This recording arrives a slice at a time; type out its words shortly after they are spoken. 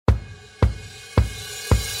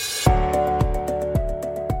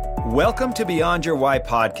Welcome to Beyond Your Why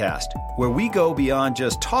podcast, where we go beyond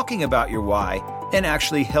just talking about your why and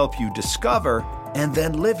actually help you discover and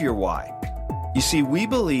then live your why. You see, we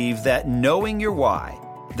believe that knowing your why,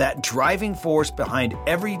 that driving force behind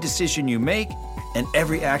every decision you make and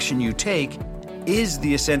every action you take, is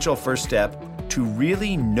the essential first step to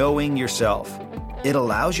really knowing yourself. It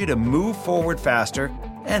allows you to move forward faster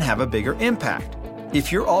and have a bigger impact.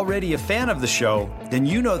 If you're already a fan of the show, then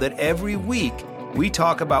you know that every week we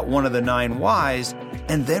talk about one of the 9 whys,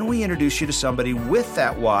 and then we introduce you to somebody with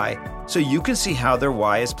that why so you can see how their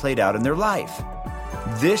why is played out in their life.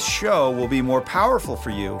 This show will be more powerful for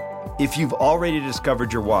you if you've already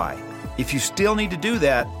discovered your why. If you still need to do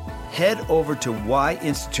that, head over to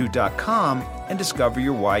whyinstitute.com and discover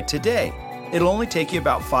your why today. It'll only take you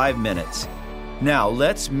about 5 minutes. Now,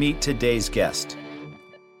 let's meet today's guest.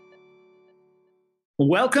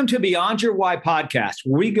 Welcome to Beyond Your Why podcast,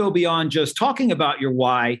 where we go beyond just talking about your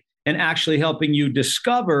why and actually helping you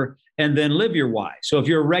discover and then live your why. So if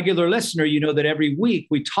you're a regular listener, you know that every week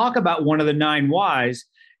we talk about one of the 9 whys,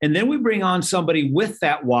 and then we bring on somebody with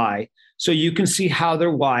that why so you can see how their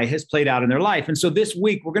why has played out in their life. And so this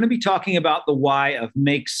week, we're going to be talking about the why of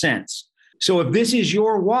make sense. So if this is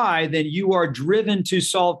your why, then you are driven to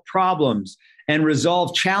solve problems and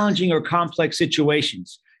resolve challenging or complex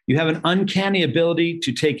situations. You have an uncanny ability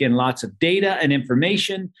to take in lots of data and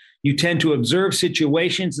information. You tend to observe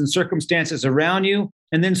situations and circumstances around you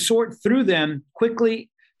and then sort through them quickly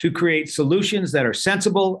to create solutions that are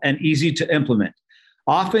sensible and easy to implement.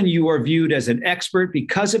 Often you are viewed as an expert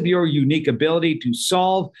because of your unique ability to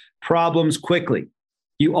solve problems quickly.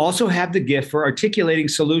 You also have the gift for articulating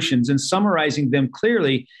solutions and summarizing them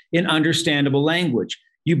clearly in understandable language.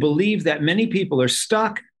 You believe that many people are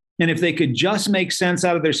stuck, and if they could just make sense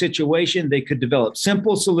out of their situation, they could develop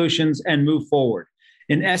simple solutions and move forward.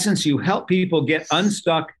 In essence, you help people get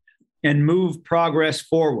unstuck and move progress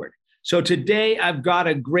forward. So today I've got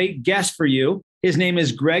a great guest for you. His name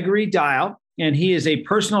is Gregory Dial, and he is a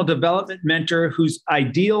personal development mentor whose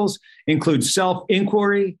ideals include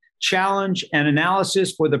self-inquiry, challenge, and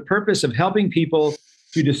analysis for the purpose of helping people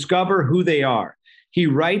to discover who they are. He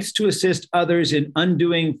writes to assist others in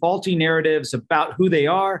undoing faulty narratives about who they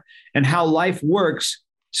are and how life works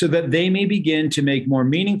so that they may begin to make more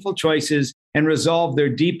meaningful choices and resolve their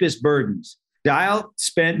deepest burdens. Dial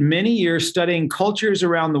spent many years studying cultures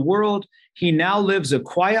around the world. He now lives a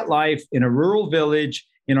quiet life in a rural village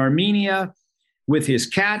in Armenia with his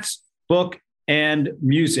cats, book, and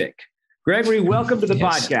music. Gregory, welcome to the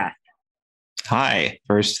podcast. Hi.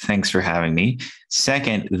 First, thanks for having me.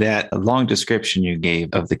 Second, that long description you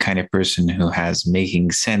gave of the kind of person who has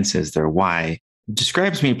making sense as their why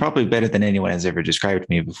describes me probably better than anyone has ever described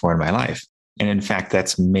me before in my life. And in fact,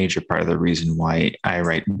 that's a major part of the reason why I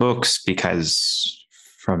write books, because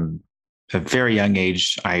from a very young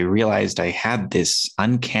age, I realized I had this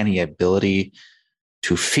uncanny ability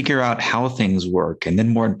to figure out how things work. And then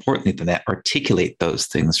more importantly than that, articulate those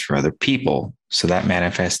things for other people. So that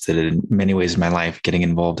manifested in many ways in my life, getting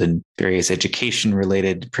involved in various education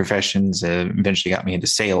related professions, eventually got me into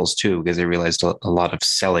sales too, because I realized a lot of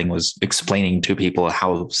selling was explaining to people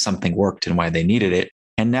how something worked and why they needed it.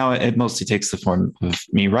 And now it mostly takes the form of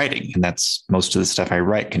me writing. And that's most of the stuff I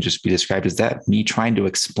write can just be described as that, me trying to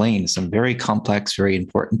explain some very complex, very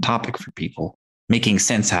important topic for people, making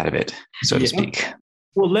sense out of it, so to speak.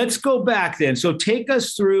 Well, let's go back then. So take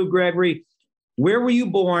us through, Gregory. Where were you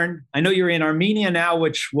born? I know you're in Armenia now,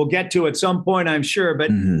 which we'll get to at some point, I'm sure.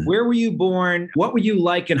 But Where were you born? What were you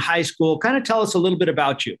like in high school? Kind of tell us a little bit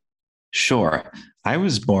about you. Sure. I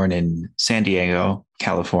was born in San Diego,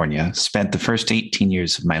 California, spent the first 18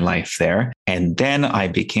 years of my life there. And then I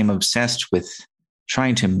became obsessed with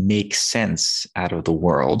trying to make sense out of the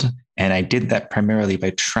world. And I did that primarily by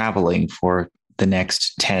traveling for the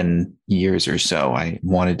next 10 years or so. I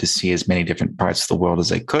wanted to see as many different parts of the world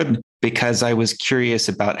as I could because I was curious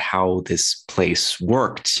about how this place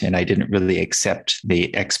worked. And I didn't really accept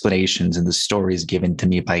the explanations and the stories given to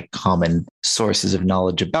me by common sources of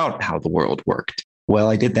knowledge about how the world worked. Well,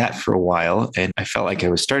 I did that for a while and I felt like I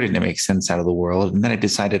was starting to make sense out of the world. And then I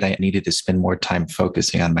decided I needed to spend more time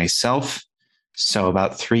focusing on myself. So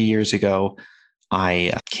about 3 years ago,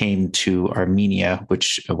 I came to Armenia,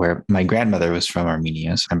 where my grandmother was from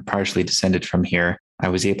Armenia. So I'm partially descended from here. I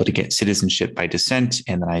was able to get citizenship by descent,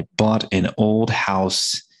 and then I bought an old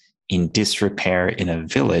house in disrepair in a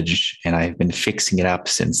village, and I've been fixing it up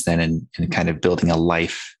since then and kind of building a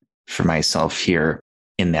life for myself here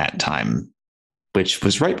in that time, which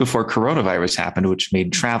was right before coronavirus happened, which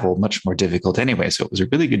made travel much more difficult anyway. So it was a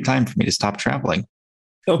really good time for me to stop traveling.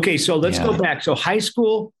 Okay, so let's go back. So high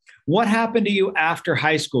school, What happened to you after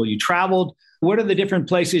high school? You traveled. What are the different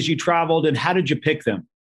places you traveled and how did you pick them?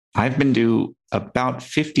 I've been to about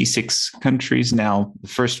 56 countries now. The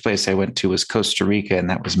first place I went to was Costa Rica, and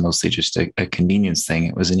that was mostly just a convenience thing.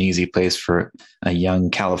 It was an easy place for a young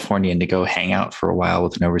Californian to go hang out for a while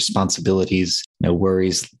with no responsibilities, no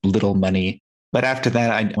worries, little money. But after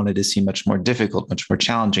that, I wanted to see much more difficult, much more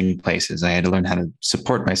challenging places. I had to learn how to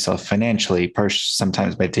support myself financially,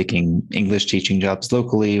 sometimes by taking English teaching jobs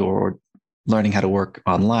locally or learning how to work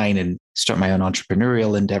online and start my own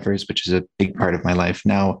entrepreneurial endeavors, which is a big part of my life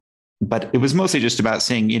now. But it was mostly just about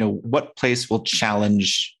saying, what place will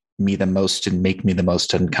challenge me the most and make me the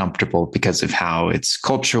most uncomfortable because of how its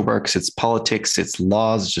culture works, its politics, its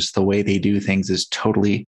laws, just the way they do things is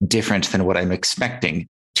totally different than what I'm expecting.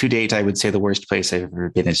 To date, I would say the worst place I've ever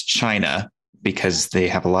been is China, because they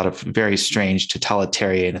have a lot of very strange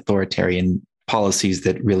totalitarian, authoritarian policies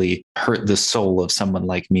that really hurt the soul of someone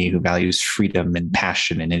like me who values freedom and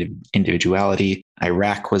passion and individuality.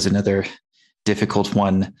 Iraq was another difficult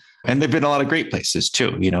one. And there've been a lot of great places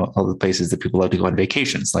too, all the places that people love to go on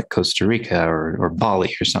vacations, like Costa Rica or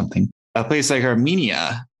Bali or something. A place like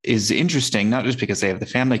Armenia is interesting, not just because they have the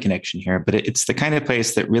family connection here, but it's the kind of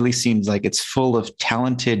place that really seems like it's full of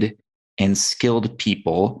talented and skilled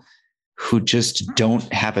people who just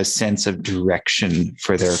don't have a sense of direction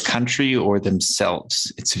for their country or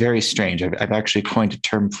themselves. It's very strange. I've actually coined a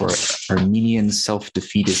term for it, Armenian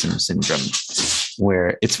self-defeatism syndrome,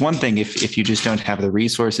 where it's one thing if you just don't have the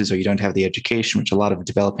resources or you don't have the education, which a lot of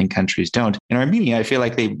developing countries don't. In Armenia, I feel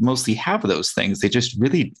like they mostly have those things. They just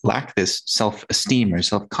really lack this self-esteem or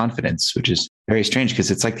self-confidence, which is very strange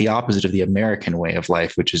because it's like the opposite of the American way of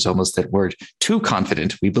life, which is almost that we're too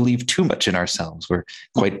confident. We believe too much in ourselves. We're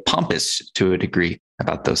quite pompous to a degree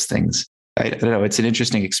about those things. I don't know. It's an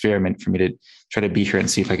interesting experiment for me to try to be here and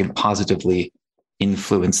see if I can positively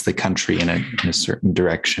influence the country in a certain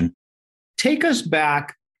direction. Take us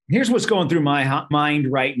back. Here's what's going through my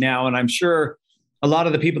mind right now. And I'm sure a lot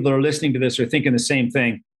of the people that are listening to this are thinking the same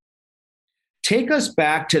thing. Take us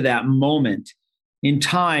back to that moment in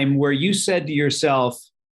time where you said to yourself,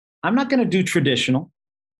 I'm not going to do traditional.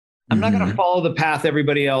 I'm not going to follow the path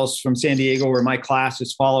everybody else from San Diego or my class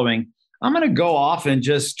is following. I'm going to go off and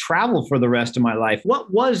just travel for the rest of my life.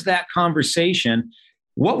 What was that conversation?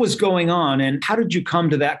 What was going on? And how did you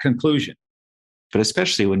come to that conclusion? But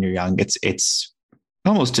especially when you're young, it's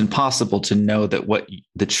almost impossible to know that what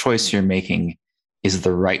the choice you're making is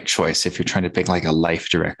the right choice if you're trying to pick like a life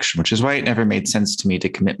direction, which is why it never made sense to me to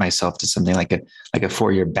commit myself to something like a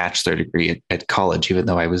 4-year bachelor degree at college, even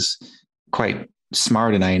though I was quite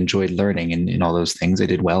smart and I enjoyed learning and all those things. I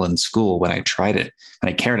did well in school when I tried it and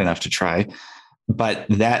I cared enough to try. But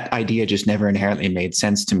that idea just never inherently made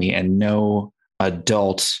sense to me. And no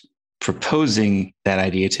adult proposing that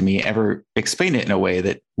idea to me ever explained it in a way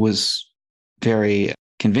that was very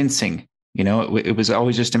convincing. It was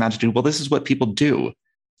always just amounted to, well, this is what people do,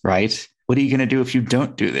 right? What are you going to do if you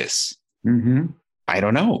don't do this? Mm-hmm. I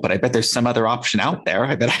don't know, but I bet there's some other option out there.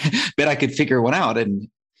 I bet I could figure one out. And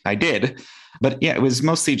I did. But yeah, it was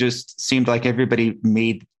mostly just seemed like everybody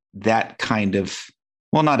made that kind of,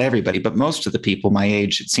 well, not everybody, but most of the people my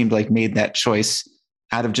age, it seemed like made that choice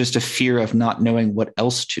out of just a fear of not knowing what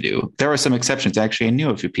else to do. There are some exceptions. Actually, I knew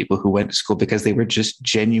a few people who went to school because they were just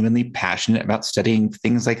genuinely passionate about studying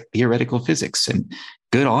things like theoretical physics, and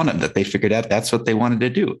good on them that they figured out that's what they wanted to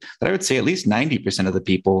do. But I would say at least 90% of the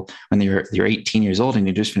people, when you're 18 years old and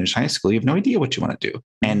you just finished high school, you have no idea what you want to do.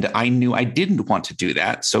 And I knew I didn't want to do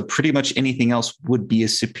that. So pretty much anything else would be a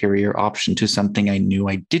superior option to something I knew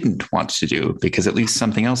I didn't want to do, because at least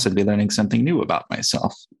something else I'd be learning something new about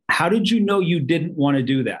myself. How did you know you didn't want to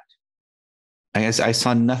do that? I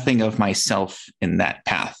saw nothing of myself in that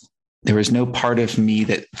path. There was no part of me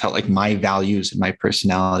that felt like my values and my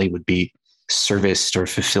personality would be serviced or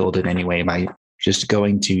fulfilled in any way by just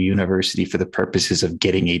going to university for the purposes of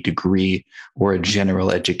getting a degree or a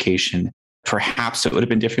general education. Perhaps it would have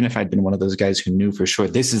been different if I'd been one of those guys who knew for sure,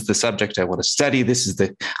 this is the subject I want to study.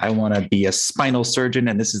 I want to be a spinal surgeon,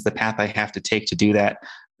 and this is the path I have to take to do that.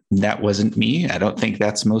 That wasn't me. I don't think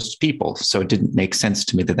that's most people. So it didn't make sense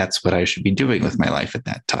to me that that's what I should be doing with my life at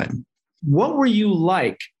that time. What were you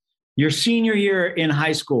like your senior year in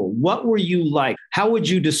high school? What were you like? How would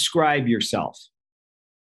you describe yourself?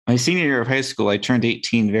 My senior year of high school, I turned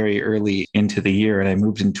 18 very early into the year, and I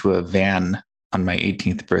moved into a van on my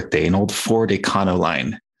 18th birthday, an old Ford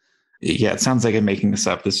Econoline. Yeah, it sounds like I'm making this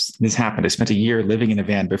up. This happened. I spent a year living in a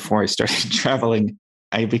van before I started traveling.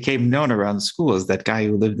 I became known around school as that guy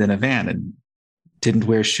who lived in a van. And didn't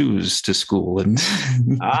wear shoes to school. And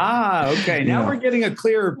okay. Now we're getting a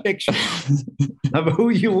clearer picture of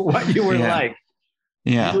what you were like.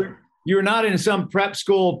 Yeah. You were not in some prep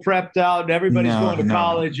school, prepped out, and everybody's going to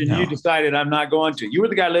college, and you decided, I'm not going to. You were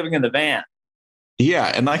the guy living in the van.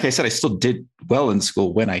 Yeah. And like I said, I still did well in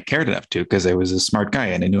school when I cared enough to, because I was a smart guy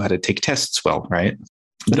and I knew how to take tests well, right?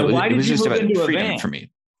 But it was just about freedom for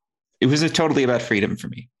me. It was totally about freedom for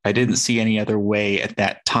me. I didn't see any other way at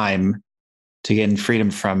that time to gain freedom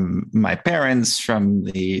from my parents, from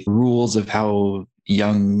the rules of how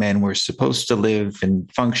young men were supposed to live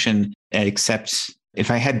and function, except if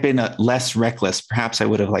I had been less reckless, perhaps I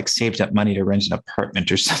would have saved up money to rent an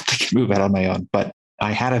apartment or something and move out on my own. But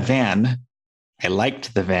I had a van. I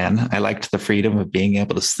liked the van. I liked the freedom of being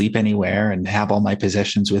able to sleep anywhere and have all my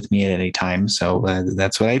possessions with me at any time. So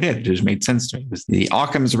that's what I did. It just made sense to me. It was the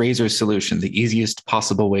Occam's razor solution, the easiest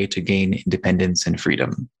possible way to gain independence and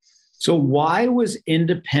freedom. So why was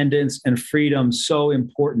independence and freedom so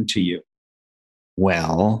important to you?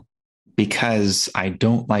 Well, because I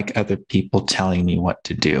don't like other people telling me what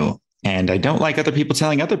to do. And I don't like other people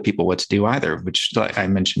telling other people what to do either, which, like I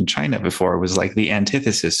mentioned, China before, was like the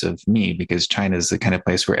antithesis of me, because China is the kind of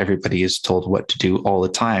place where everybody is told what to do all the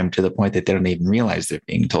time, to the point that they don't even realize they're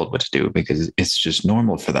being told what to do because it's just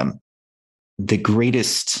normal for them. The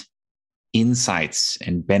greatest insights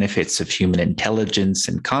and benefits of human intelligence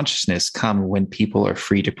and consciousness come when people are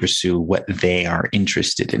free to pursue what they are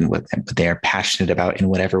interested in, what they are passionate about, in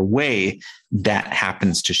whatever way that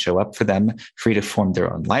happens to show up for them, free to form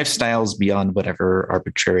their own lifestyles beyond whatever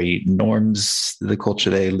arbitrary norms the culture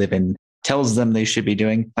they live in tells them they should be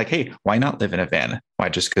doing. Like, hey, why not live in a van? Why?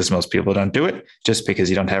 Just because most people don't do it? Just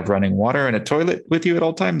because you don't have running water and a toilet with you at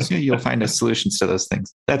all times? You'll find solutions to those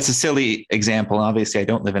things. That's a silly example. Obviously, I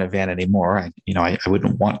don't live in a van anymore. I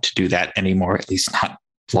wouldn't want to do that anymore, at least not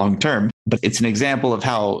long term. But it's an example of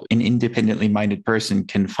how an independently minded person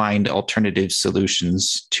can find alternative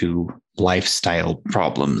solutions to lifestyle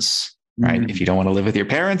problems. Right? If you don't want to live with your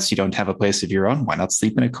parents, you don't have a place of your own, why not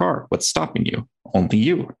sleep in a car? What's stopping you? Only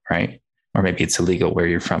you, right? Or maybe it's illegal where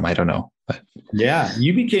you're from. I don't know. But yeah,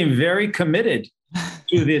 you became very committed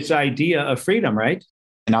to this idea of freedom, right?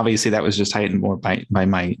 And obviously that was just heightened more by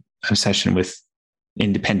my obsession with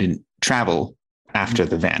independent travel after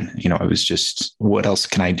the van. It was just, what else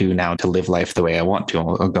can I do now to live life the way I want to?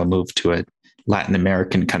 I'll go move to a Latin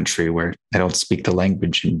American country where I don't speak the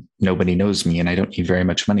language and nobody knows me and I don't need very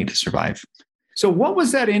much money to survive. So what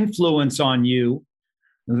was that influence on you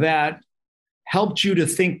that helped you to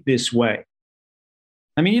think this way?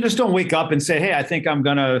 I mean, you just don't wake up and say, hey, I think I'm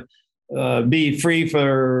going to be free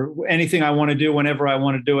for anything I want to do, whenever I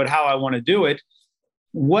want to do it, how I want to do it.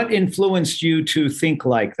 What influenced you to think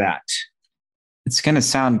like that? It's going to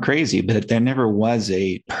sound crazy, but there never was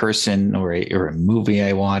a person or a movie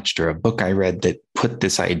I watched or a book I read that put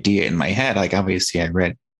this idea in my head. Like, obviously, I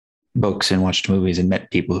read books and watched movies and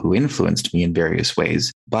met people who influenced me in various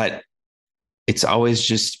ways. But it's always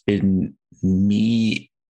just been me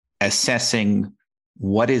assessing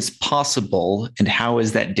what is possible and how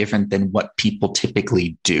is that different than what people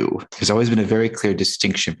typically do. There's always been a very clear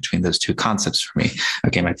distinction between those two concepts for me.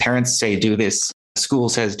 Okay, my parents say do this. School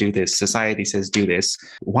says do this. Society says do this.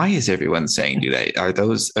 Why is everyone saying do that?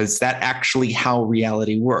 Is that actually how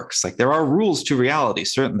reality works? Like, there are rules to reality.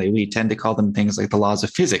 Certainly, we tend to call them things like the laws of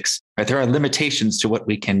physics. Right? There are limitations to what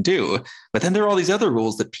we can do. But then there are all these other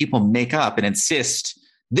rules that people make up and insist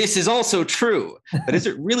this is also true. But is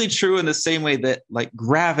it really true in the same way that, like,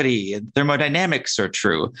 gravity and thermodynamics are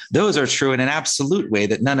true? Those are true in an absolute way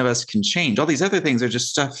that none of us can change. All these other things are just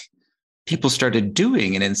stuff people started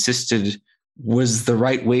doing and insisted was the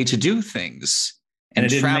right way to do things. And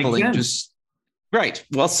traveling just right.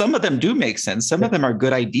 Well, some of them do make sense. Some of them are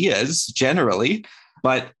good ideas generally,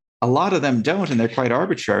 but a lot of them don't, and they're quite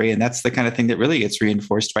arbitrary. And that's the kind of thing that really gets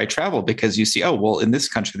reinforced by travel, because you see, oh, well, in this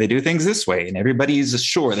country, they do things this way, and everybody's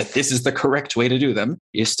sure that this is the correct way to do them.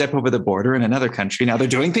 You step over the border in another country, now they're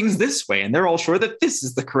doing things this way, and they're all sure that this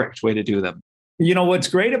is the correct way to do them. What's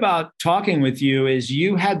great about talking with you is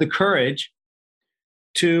you had the courage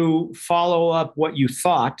to follow up what you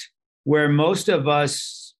thought, where most of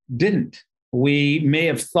us didn't. We may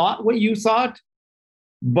have thought what you thought,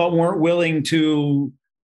 but weren't willing to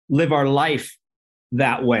live our life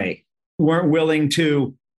that way, weren't willing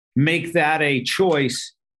to make that a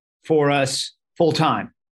choice for us full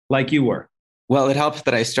time, like you were. Well, it helped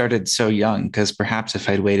that I started so young, because perhaps if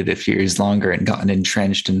I'd waited a few years longer and gotten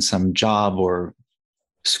entrenched in some job or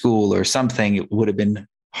school or something, it would have been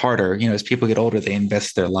harder. As people get older, they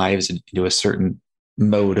invest their lives into a certain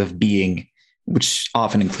mode of being which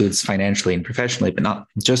often includes financially and professionally, but not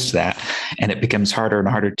just that. And it becomes harder and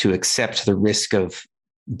harder to accept the risk of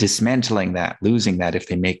dismantling that, losing that if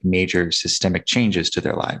they make major systemic changes to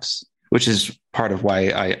their lives, which is part of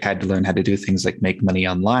why I had to learn how to do things like make money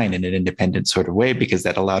online in an independent sort of way, because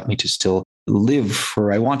that allowed me to still live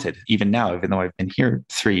where I wanted. Even now, even though I've been here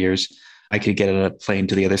 3 years, I could get on a plane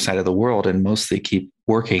to the other side of the world and mostly keep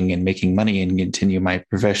working and making money and continue my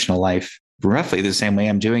professional life roughly the same way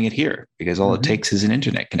I'm doing it here, because all it takes is an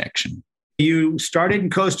internet connection. You started in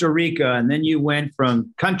Costa Rica and then you went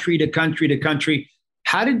from country to country to country.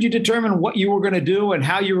 How did you determine what you were going to do and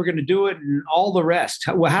how you were going to do it and all the rest?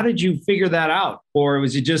 How did you figure that out? Or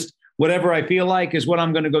was it just whatever I feel like is what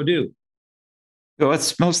I'm going to go do? Well,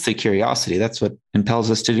 it's mostly curiosity. That's what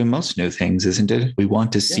impels us to do most new things, isn't it? We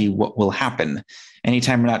want to see what will happen.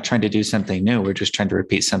 Anytime we're not trying to do something new, we're just trying to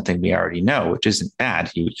repeat something we already know, which isn't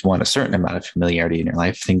bad. You want a certain amount of familiarity in your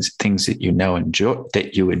life, things that you know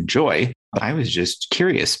that you enjoy. But I was just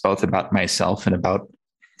curious both about myself and about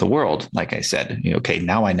the world. Like I said, okay,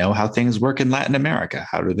 now I know how things work in Latin America.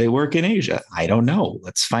 How do they work in Asia? I don't know.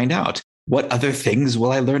 Let's find out. What other things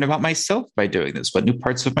will I learn about myself by doing this? What new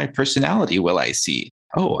parts of my personality will I see?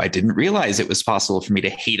 Oh, I didn't realize it was possible for me to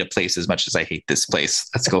hate a place as much as I hate this place.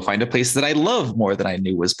 Let's go find a place that I love more than I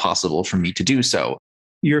knew was possible for me to do so.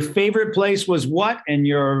 Your favorite place was what? And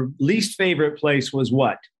your least favorite place was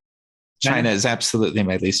what? China is absolutely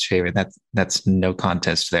my least favorite. That's no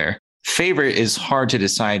contest there. Favorite is hard to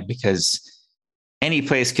decide because any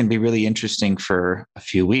place can be really interesting for a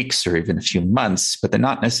few weeks or even a few months, but they're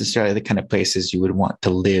not necessarily the kind of places you would want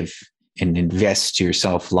to live and invest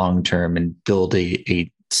yourself long-term and build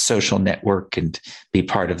a social network and be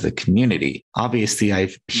part of the community. Obviously, I'm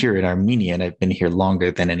here in Armenia and I've been here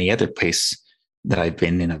longer than any other place that I've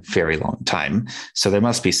been in a very long time. So there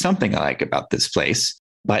must be something I like about this place.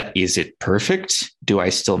 But is it perfect? Do I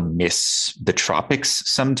still miss the tropics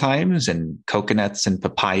sometimes and coconuts and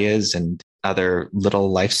papayas and other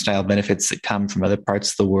little lifestyle benefits that come from other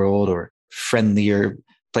parts of the world, or friendlier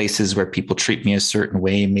places where people treat me a certain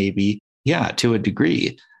way? Maybe. Yeah, to a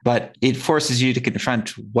degree. But it forces you to confront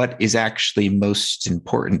what is actually most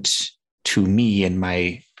important to me in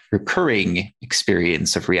my recurring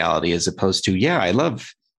experience of reality, as opposed to, yeah, I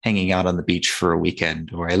love hanging out on the beach for a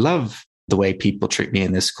weekend, or I love the way people treat me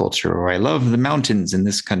in this culture, or I love the mountains in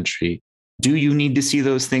this country. Do you need to see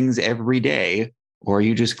those things every day? Or are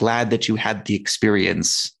you just glad that you had the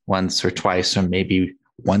experience once or twice, or maybe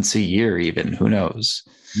once a year even? Who knows?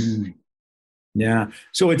 Yeah.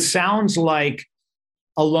 So it sounds like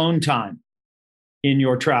alone time in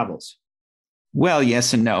your travels. Well,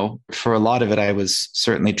 yes and no. For a lot of it, I was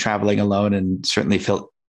certainly traveling alone and certainly felt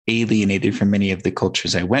alienated from many of the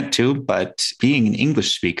cultures I went to. But being an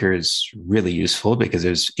English speaker is really useful because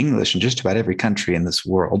there's English in just about every country in this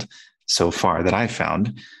world so far that I've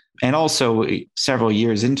found. And also, several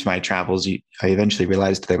years into my travels, I eventually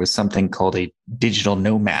realized there was something called a digital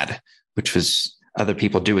nomad, which was other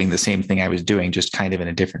people doing the same thing I was doing, just kind of in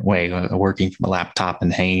a different way, working from a laptop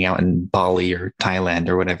and hanging out in Bali or Thailand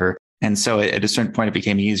or whatever. And so at a certain point, it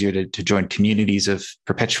became easier to join communities of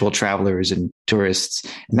perpetual travelers and tourists.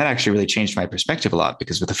 And that actually really changed my perspective a lot,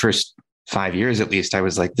 because for the first 5 years, at least, I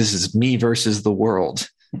was like, this is me versus the world.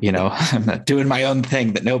 I'm not doing my own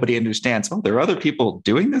thing that nobody understands. Oh, there are other people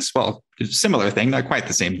doing this. Well, similar thing, not quite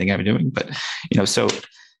the same thing I'm doing, but, so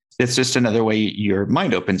it's just another way your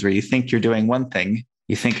mind opens, where you think you're doing one thing.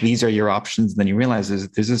 You think these are your options, and then you realize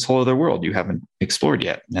there's this whole other world you haven't explored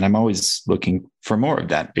yet. And I'm always looking for more of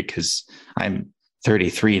that, because I'm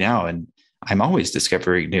 33 now and I'm always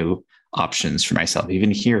discovering new options for myself,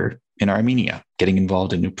 even here in Armenia, getting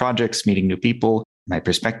involved in new projects, meeting new people. My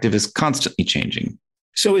perspective is constantly changing.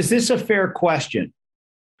 So is this a fair question?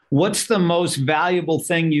 What's the most valuable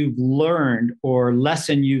thing you've learned or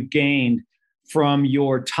lesson you've gained from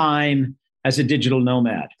your time as a digital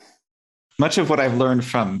nomad? Much of what I've learned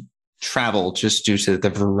from travel, just due to the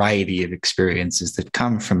variety of experiences that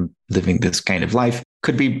come from living this kind of life,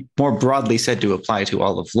 could be more broadly said to apply to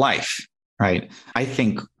all of life, right? I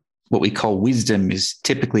think what we call wisdom is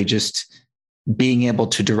typically just being able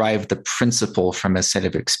to derive the principle from a set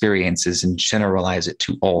of experiences and generalize it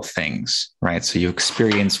to all things, right? So you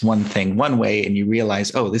experience one thing one way and you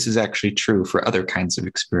realize, oh, this is actually true for other kinds of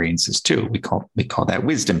experiences too. We call that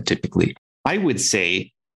wisdom typically. I would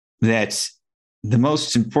say that the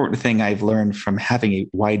most important thing I've learned from having a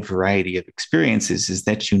wide variety of experiences is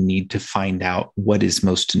that you need to find out what is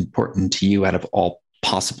most important to you out of all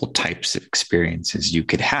possible types of experiences you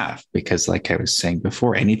could have. Because like I was saying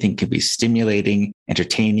before, anything can be stimulating,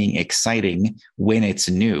 entertaining, exciting when it's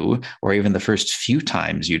new, or even the first few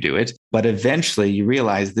times you do it. But eventually you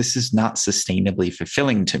realize this is not sustainably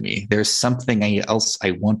fulfilling to me. There's something else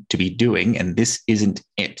I want to be doing, and this isn't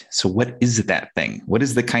it. So what is that thing? What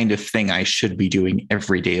is the kind of thing I should be doing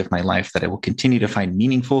every day of my life that I will continue to find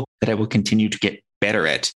meaningful, that I will continue to get better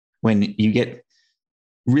at? When you get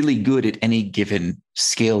really good at any given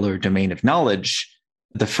skill or domain of knowledge,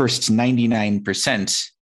 the first 99%,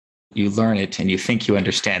 you learn it and you think you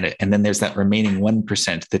understand it. And then there's that remaining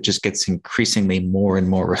 1% that just gets increasingly more and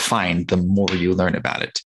more refined the more you learn about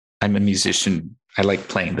it. I'm a musician. I like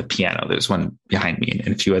playing the piano. There's one behind me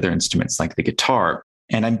and a few other instruments like the guitar.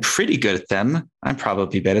 And I'm pretty good at them. I'm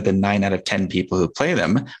probably better than 9 out of 10 people who play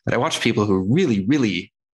them. But I watch people who really,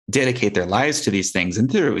 really dedicate their lives to these things, and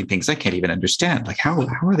they're doing things I can't even understand. Like how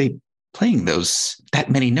are they playing that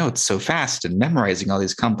many notes so fast and memorizing all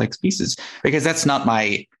these complex pieces? Because that's not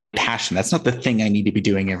my passion. That's not the thing I need to be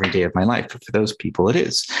doing every day of my life. But for those people, it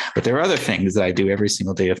is. But there are other things that I do every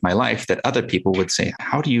single day of my life that other people would say,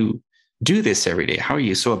 how do you do this every day? How are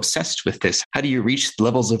you so obsessed with this? How do you reach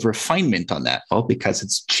levels of refinement on that? Well, because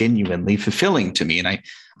it's genuinely fulfilling to me. And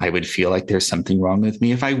I would feel like there's something wrong with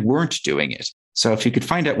me if I weren't doing it. So if you could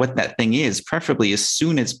find out what that thing is, preferably as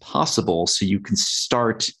soon as possible, so you can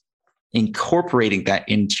start incorporating that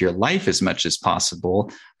into your life as much as possible,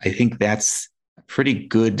 I think that's a pretty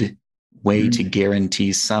good way to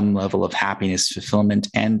guarantee some level of happiness, fulfillment,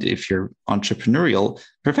 and if you're entrepreneurial,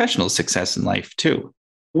 professional success in life too.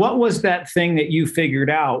 What was that thing that you figured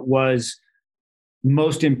out was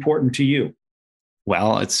most important to you?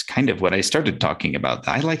 Well, it's kind of what I started talking about.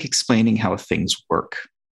 I like explaining how things work,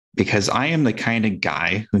 because I am the kind of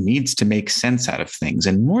guy who needs to make sense out of things.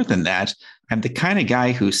 And more than that, I'm the kind of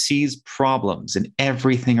guy who sees problems in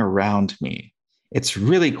everything around me. It's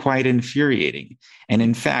really quite infuriating. And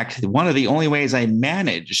in fact, one of the only ways I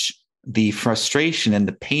manage the frustration and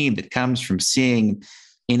the pain that comes from seeing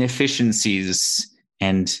inefficiencies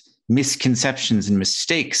and misconceptions and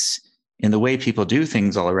mistakes in the way people do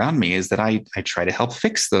things all around me is that I try to help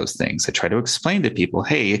fix those things. I try to explain to people,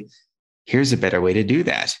 hey, here's a better way to do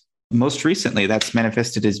that. Most recently, that's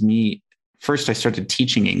manifested as me. First, I started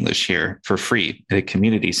teaching English here for free at a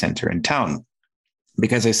community center in town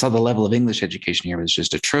because I saw the level of English education here was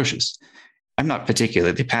just atrocious. I'm not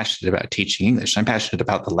particularly passionate about teaching English. I'm passionate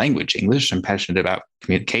about the language English. I'm passionate about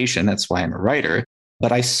communication. That's why I'm a writer.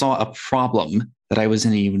 But I saw a problem that I was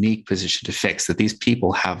in a unique position to fix, that these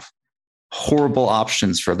people have horrible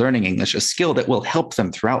options for learning English, a skill that will help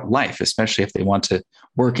them throughout life, especially if they want to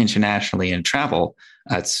work internationally and travel.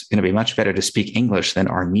 It's going to be much better to speak English than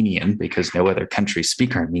Armenian, because no other countries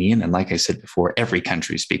speak Armenian. And like I said before, every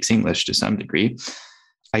country speaks English to some degree.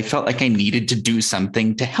 I felt like I needed to do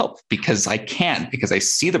something to help because I can, because I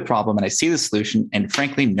see the problem and I see the solution. And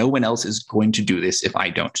frankly, no one else is going to do this if I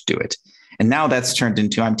don't do it. And now that's turned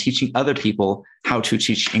into I'm teaching other people how to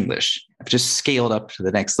teach English. I've just scaled up to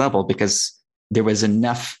the next level because there was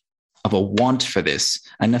enough of a want for this,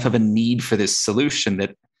 enough of a need for this solution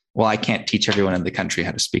that, well, I can't teach everyone in the country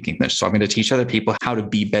how to speak English. So I'm going to teach other people how to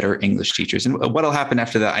be better English teachers. And what'll happen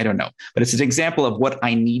after that, I don't know. But it's an example of what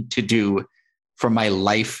I need to do for my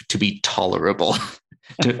life to be tolerable,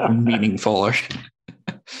 to meaningful. Or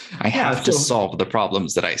I have to solve the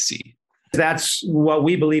problems that I see. That's what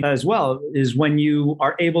we believe as well, is when you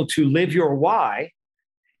are able to live your why,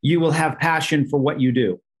 you will have passion for what you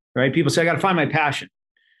do, right? People say, I got to find my passion.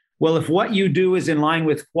 Well, if what you do is in line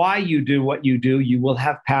with why you do what you do, you will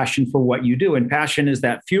have passion for what you do. And passion is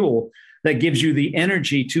that fuel that gives you the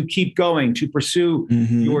energy to keep going, to pursue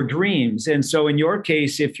your dreams. And so in your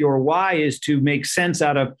case, if your why is to make sense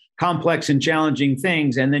out of complex and challenging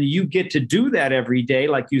things, and then you get to do that every day,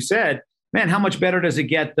 like you said, man, how much better does it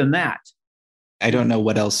get than that? I don't know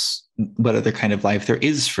what other kind of life there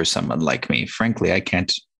is for someone like me. Frankly, I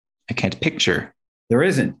can't picture. There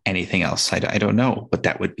isn't anything else. I don't know what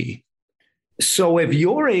that would be. So if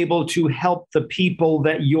you're able to help the people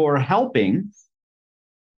that you're helping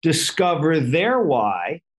discover their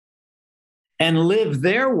why and live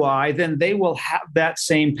their why, then they will have that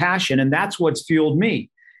same passion. And that's what's fueled me.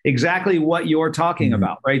 Exactly what you're talking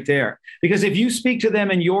about right there. Because if you speak to them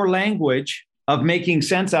in your language of making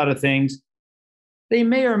sense out of things, they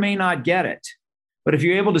may or may not get it. But if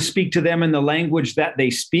you're able to speak to them in the language that they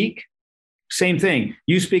speak, same thing.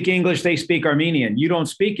 You speak English, they speak Armenian. You don't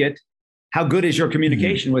speak it. How good is your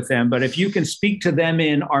communication with them? But if you can speak to them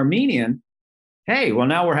in Armenian, hey, well,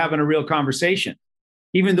 now we're having a real conversation,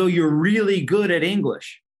 even though you're really good at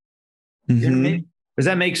English. You know what I mean? Does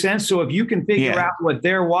that make sense? So if you can figure out what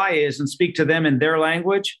their why is and speak to them in their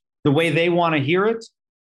language, the way they want to hear it,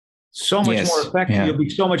 so much more effective. Yeah. You'll be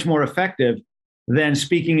so much more effective than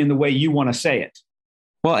speaking in the way you want to say it.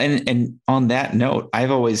 Well, and on that note,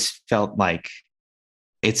 I've always felt like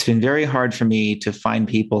it's been very hard for me to find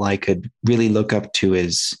people I could really look up to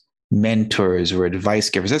as mentors or advice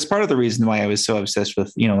givers. That's part of the reason why I was so obsessed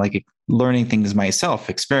with, like learning things myself,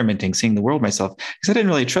 experimenting, seeing the world myself, because I didn't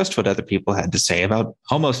really trust what other people had to say about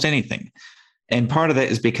almost anything. And part of that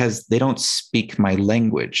is because they don't speak my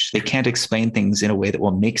language. They can't explain things in a way that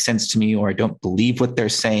will make sense to me, or I don't believe what they're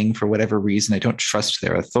saying for whatever reason. I don't trust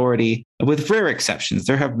their authority. With rare exceptions,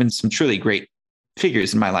 there have been some truly great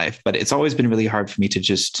figures in my life, but it's always been really hard for me to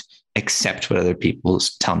just accept what other people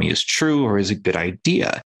tell me is true or is a good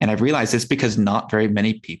idea. And I've realized it's because not very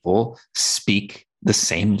many people speak the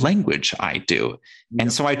same language I do. Yep.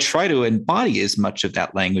 And so I try to embody as much of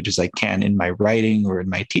that language as I can in my writing or in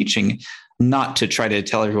my teaching, not to try to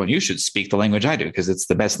tell everyone you should speak the language I do because it's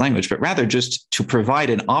the best language, but rather just to provide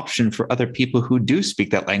an option for other people who do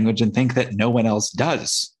speak that language and think that no one else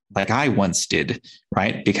does, like I once did,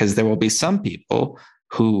 right? Because there will be some people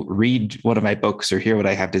who read one of my books or hear what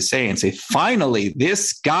I have to say and say, finally,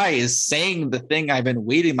 this guy is saying the thing I've been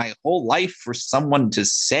waiting my whole life for someone to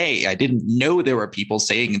say. I didn't know there were people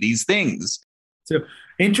saying these things. So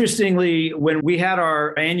interestingly, when we had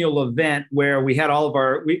our annual event where we had all of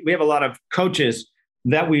our, we have a lot of coaches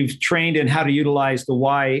that we've trained in how to utilize the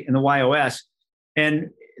Y and the YOS. And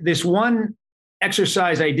this one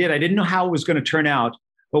exercise I didn't know how it was going to turn out.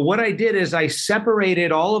 But what I did is I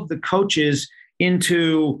separated all of the coaches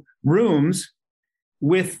into rooms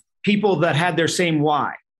with people that had their same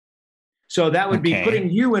why. So that would be putting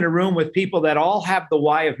you in a room with people that all have the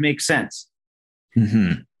why of make sense.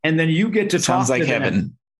 Mm-hmm. And then you get to talk. Sounds like to them.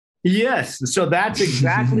 Heaven. Yes. So that's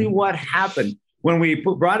exactly what happened. When we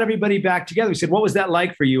brought everybody back together, we said, what was that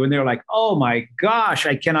like for you? And they were like, oh my gosh,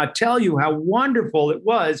 I cannot tell you how wonderful it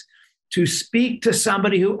was to speak to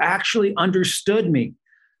somebody who actually understood me,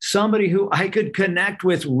 somebody who I could connect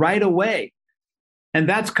with right away. And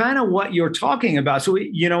that's kind of what you're talking about. So,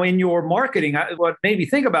 in your marketing, what made me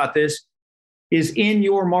think about this is in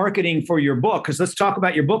your marketing for your book, because let's talk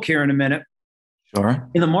about your book here in a minute. Sure.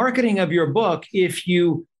 In the marketing of your book, if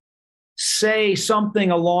you say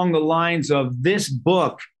something along the lines of this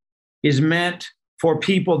book is meant for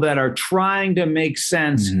people that are trying to make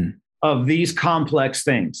sense of these complex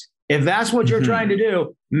things. If that's what you're trying to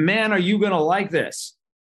do, man, are you going to like this?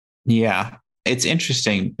 Yeah, it's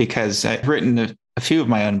interesting because I've written a few of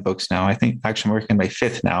my own books now. I think actually I'm working on my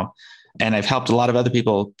 5th now. And I've helped a lot of other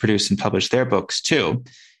people produce and publish their books too.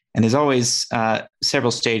 And there's always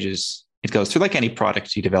several stages it goes through, like any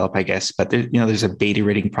product you develop, I guess. But there's a beta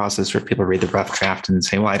reading process where people read the rough draft and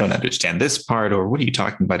say, well, I don't understand this part, or what are you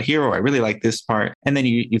talking about here? Or I really like this part. And then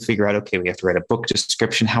you figure out, okay, we have to write a book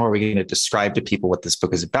description. How are we going to describe to people what this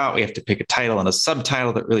book is about? We have to pick a title and a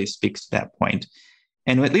subtitle that really speaks to that point.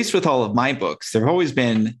 And at least with all of my books, there have always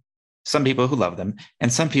been some people who love them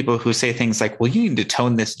and some people who say things like, well, you need to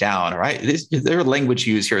tone this down, right? Their language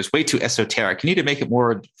used here is way too esoteric. You need to make it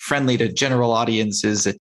more friendly to general audiences.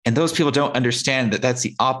 And those people don't understand that that's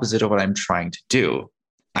the opposite of what I'm trying to do.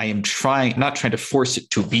 I am not trying to force it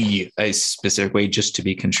to be a specific way just to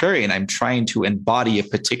be contrarian. I'm trying to embody a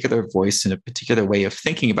particular voice and a particular way of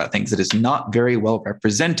thinking about things that is not very well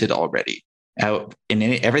represented already. In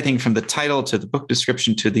everything from the title to the book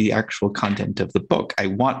description to the actual content of the book. I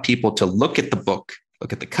want people to look at the book,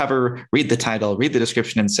 look at the cover, read the title, read the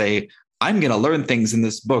description, and say, I'm going to learn things in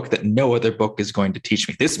this book that no other book is going to teach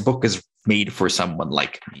me. This book is made for someone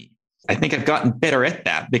like me. I think I've gotten better at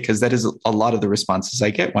that because that is a lot of the responses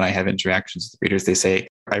I get when I have interactions with readers. They say,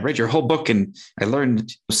 I read your whole book and I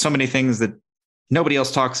learned so many things that nobody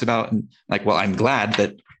else talks about. And like, well, I'm glad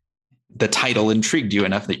that the title intrigued you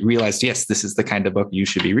enough that you realized, yes, this is the kind of book you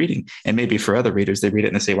should be reading. And maybe for other readers, they read it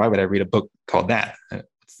and they say, why would I read a book called that?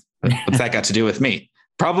 What's that got to do with me?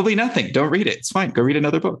 Probably nothing. Don't read it. It's fine. Go read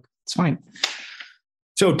another book. It's fine.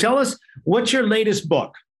 So tell us, what's your latest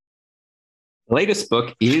book? The latest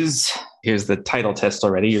book is, here's the title test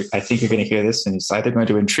already. I think you're going to hear this and it's either going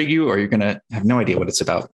to intrigue you or you're going to have no idea what it's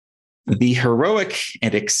about. The Heroic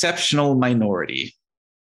and Exceptional Minority.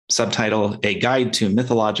 Subtitle, A Guide to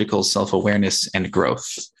Mythological Self-Awareness and Growth.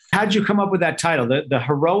 How'd you come up with that title? The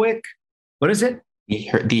heroic, what is it?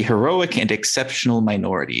 The Heroic and Exceptional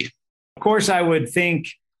Minority. Of course, I would think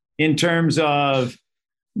in terms of,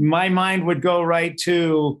 my mind would go right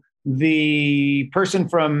to the person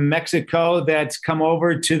from Mexico that's come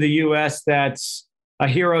over to the US that's a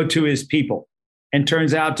hero to his people and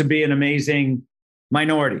turns out to be an amazing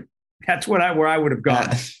minority. That's where I would have gone.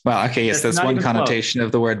 Well, okay, yes, that's one connotation close.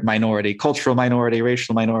 Of the word minority, cultural minority,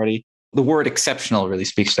 racial minority. The word exceptional really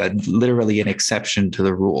speaks to that, literally an exception to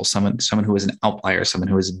the rule, someone who is an outlier, someone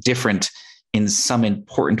who is different in some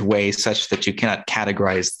important way such that you cannot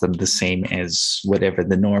categorize them the same as whatever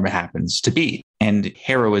the norm happens to be. And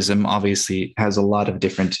heroism obviously has a lot of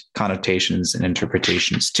different connotations and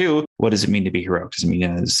interpretations too. What does it mean to be heroic? Does it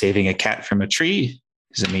mean saving a cat from a tree?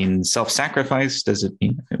 Does it mean self-sacrifice? Does it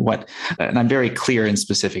mean what? And I'm very clear and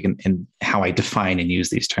specific in how I define and use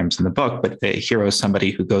these terms in the book. But a hero is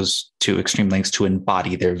somebody who goes to extreme lengths to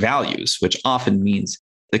embody their values, which often means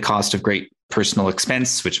the cost of great personal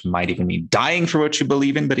expense, which might even mean dying for what you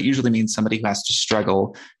believe in. But it usually means somebody who has to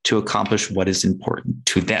struggle to accomplish what is important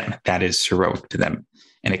to them. That is heroic to them.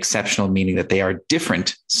 And exceptional, meaning that they are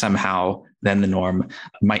different somehow than the norm,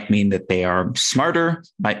 might mean that they are smarter,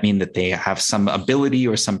 might mean that they have some ability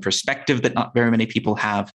or some perspective that not very many people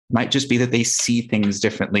have, might just be that they see things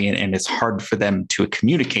differently and it's hard for them to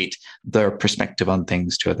communicate their perspective on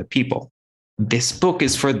things to other people. This book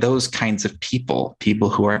is for those kinds of people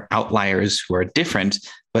who are outliers, who are different,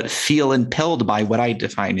 but feel impelled by what I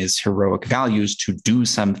define as heroic values to do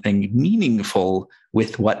something meaningful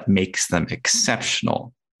with what makes them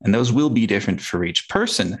exceptional. And those will be different for each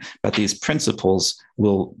person, but these principles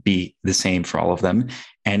will be the same for all of them.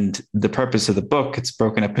 And the purpose of the book, it's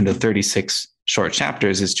broken up into 36 short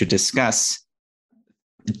chapters, is to discuss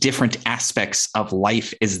different aspects of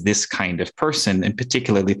life as this kind of person, and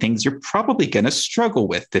particularly things you're probably going to struggle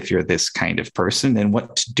with if you're this kind of person and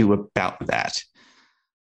what to do about that.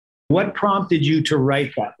 What prompted you to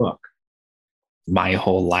write that book? My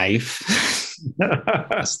whole life.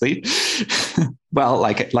 Honestly. Well,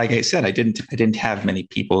 like I said, I didn't have many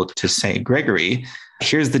people to say, Gregory,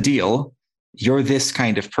 here's the deal. You're this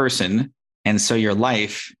kind of person. And so your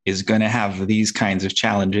life is going to have these kinds of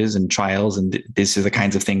challenges and trials. And these are the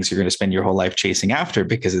kinds of things you're going to spend your whole life chasing after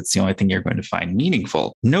because it's the only thing you're going to find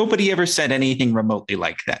meaningful. Nobody ever said anything remotely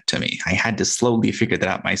like that to me. I had to slowly figure that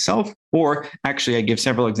out myself. Or actually, I give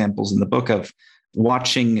several examples in the book of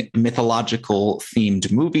watching mythological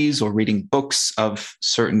themed movies or reading books of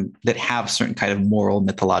that have certain kind of moral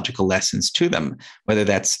mythological lessons to them, whether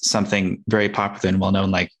that's something very popular and well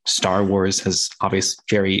known, like Star Wars has obvious,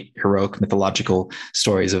 very heroic mythological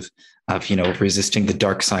stories of resisting the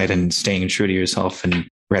dark side and staying true to yourself and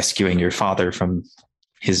rescuing your father from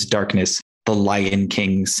his darkness. The Lion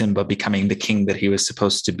King, Simba becoming the king that he was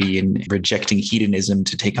supposed to be and rejecting hedonism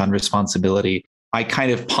to take on responsibility. I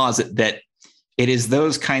kind of posit that it is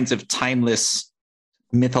those kinds of timeless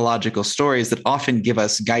mythological stories that often give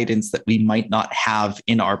us guidance that we might not have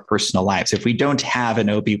in our personal lives. If we don't have an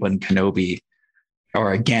Obi-Wan Kenobi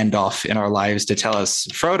or a Gandalf in our lives to tell us,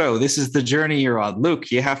 Frodo, this is the journey you're on. Luke,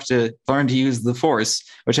 you have to learn to use the Force,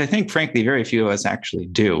 which I think, frankly, very few of us actually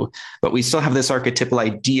do. But we still have this archetypal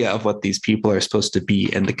idea of what these people are supposed to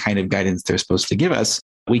be and the kind of guidance they're supposed to give us.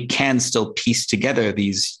 We can still piece together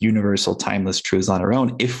these universal timeless truths on our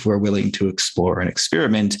own if we're willing to explore and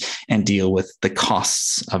experiment and deal with the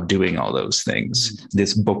costs of doing all those things. Mm-hmm.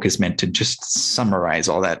 This book is meant to just summarize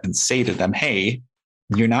all that and say to them, hey,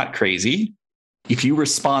 you're not crazy. If you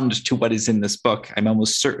respond to what is in this book, I'm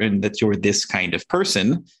almost certain that you're this kind of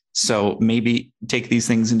person. So maybe take these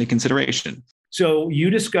things into consideration. So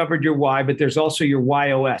you discovered your why, but there's also your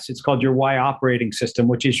YOS. It's called your why operating system,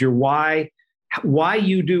 which is your why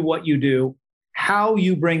you do what you do, how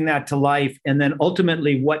you bring that to life, and then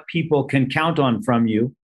ultimately what people can count on from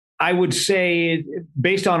you. I would say,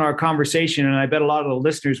 based on our conversation, and I bet a lot of the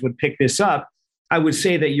listeners would pick this up, I would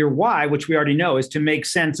say that your why, which we already know, is to make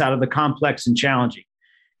sense out of the complex and challenging.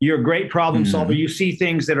 You're a great problem solver. You see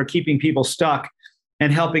things that are keeping people stuck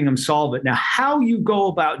and helping them solve it. Now, how you go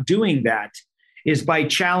about doing that is by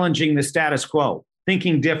challenging the status quo,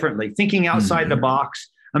 thinking differently, thinking outside the box,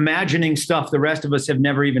 imagining stuff the rest of us have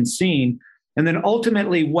never even seen. And then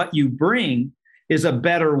ultimately what you bring is a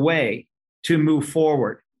better way to move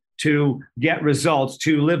forward, to get results,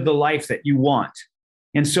 to live the life that you want.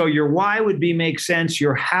 And so your why would be make sense,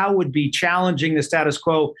 your how would be challenging the status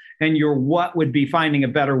quo, and your what would be finding a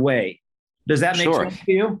better way. Does that make sense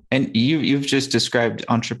to you? And you've just described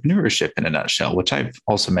entrepreneurship in a nutshell, which I've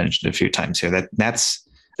also mentioned a few times here.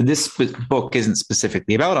 This book isn't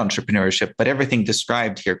specifically about entrepreneurship, but everything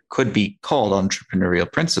described here could be called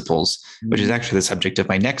entrepreneurial principles, which is actually the subject of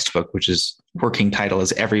my next book, which is working title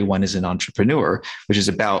is Everyone is an Entrepreneur, which is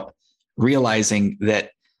about realizing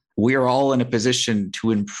that we're all in a position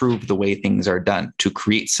to improve the way things are done, to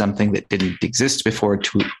create something that didn't exist before,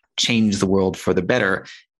 to change the world for the better.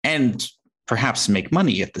 And perhaps make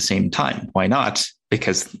money at the same time. Why not?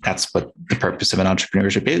 Because that's what the purpose of an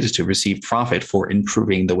entrepreneurship is, to receive profit for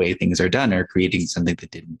improving the way things are done or creating something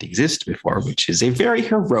that didn't exist before, which is a very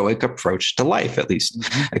heroic approach to life, at least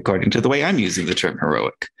according to the way I'm using the term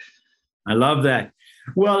heroic. I love that.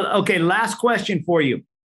 Well, okay, last question for you.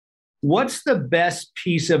 What's the best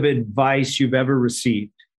piece of advice you've ever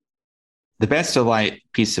received? The best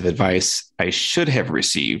piece of advice I should have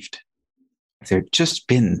received, if there had just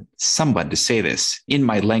been someone to say this in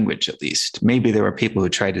my language, at least. Maybe there were people who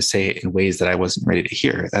tried to say it in ways that I wasn't ready to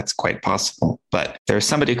hear. That's quite possible. But there's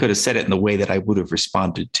somebody who could have said it in the way that I would have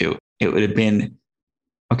responded to. It would have been,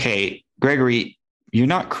 okay, Gregory, you're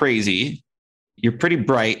not crazy. You're pretty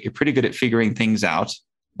bright. You're pretty good at figuring things out,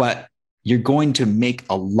 but you're going to make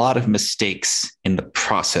a lot of mistakes in the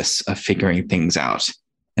process of figuring things out.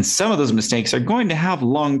 And some of those mistakes are going to have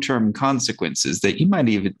long-term consequences that you might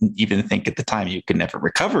even think at the time you could never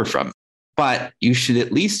recover from. But you should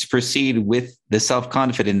at least proceed with the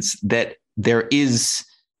self-confidence that there is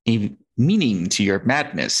a meaning to your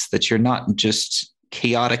madness, that you're not just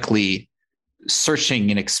chaotically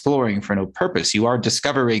searching and exploring for no purpose. You are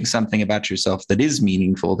discovering something about yourself that is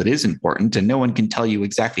meaningful, that is important, and no one can tell you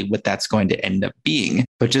exactly what that's going to end up being.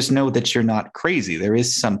 But just know that you're not crazy. There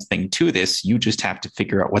is something to this. You just have to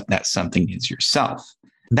figure out what that something is yourself.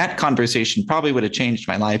 That conversation probably would have changed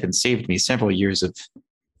my life and saved me several years of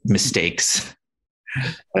mistakes.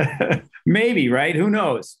 Maybe, right? Who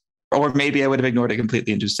knows? Or maybe I would have ignored it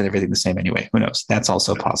completely and just did everything the same anyway. Who knows? That's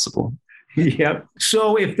also possible. Yep.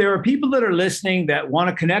 So if there are people that are listening that want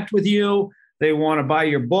to connect with you, they want to buy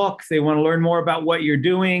your book, they want to learn more about what you're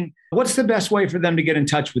doing, what's the best way for them to get in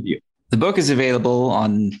touch with you? The book is available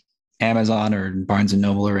on Amazon or Barnes &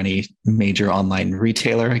 Noble or any major online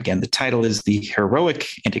retailer. Again, the title is The Heroic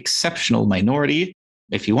and Exceptional Minority.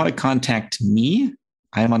 If you want to contact me,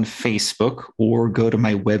 I'm on Facebook, or go to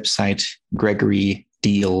my website,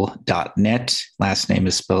 gregorydiel.net. Last name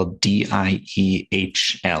is spelled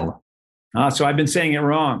Diehl. So I've been saying it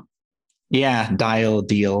wrong. Yeah,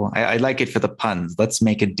 deal. I like it for the puns. Let's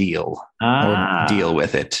make a deal or deal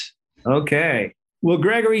with it. Okay. Well,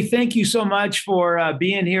 Gregory, thank you so much for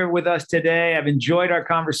being here with us today. I've enjoyed our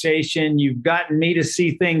conversation. You've gotten me to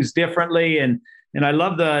see things differently. And I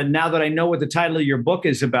love now that I know what the title of your book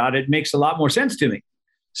is about, it makes a lot more sense to me.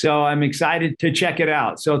 So I'm excited to check it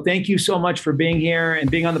out. So thank you so much for being here and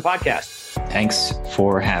being on the podcast. Thanks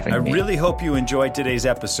for having me. I really hope you enjoyed today's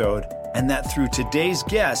episode and that through today's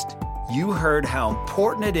guest, you heard how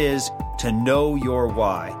important it is to know your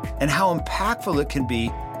why and how impactful it can be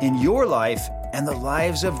in your life and the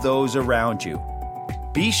lives of those around you.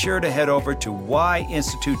 Be sure to head over to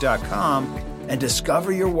whyinstitute.com and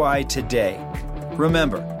discover your why today.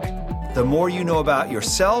 Remember, the more you know about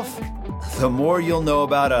yourself, the more you'll know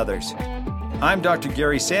about others. I'm Dr.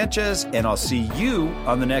 Gary Sanchez, and I'll see you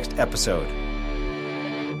on the next episode.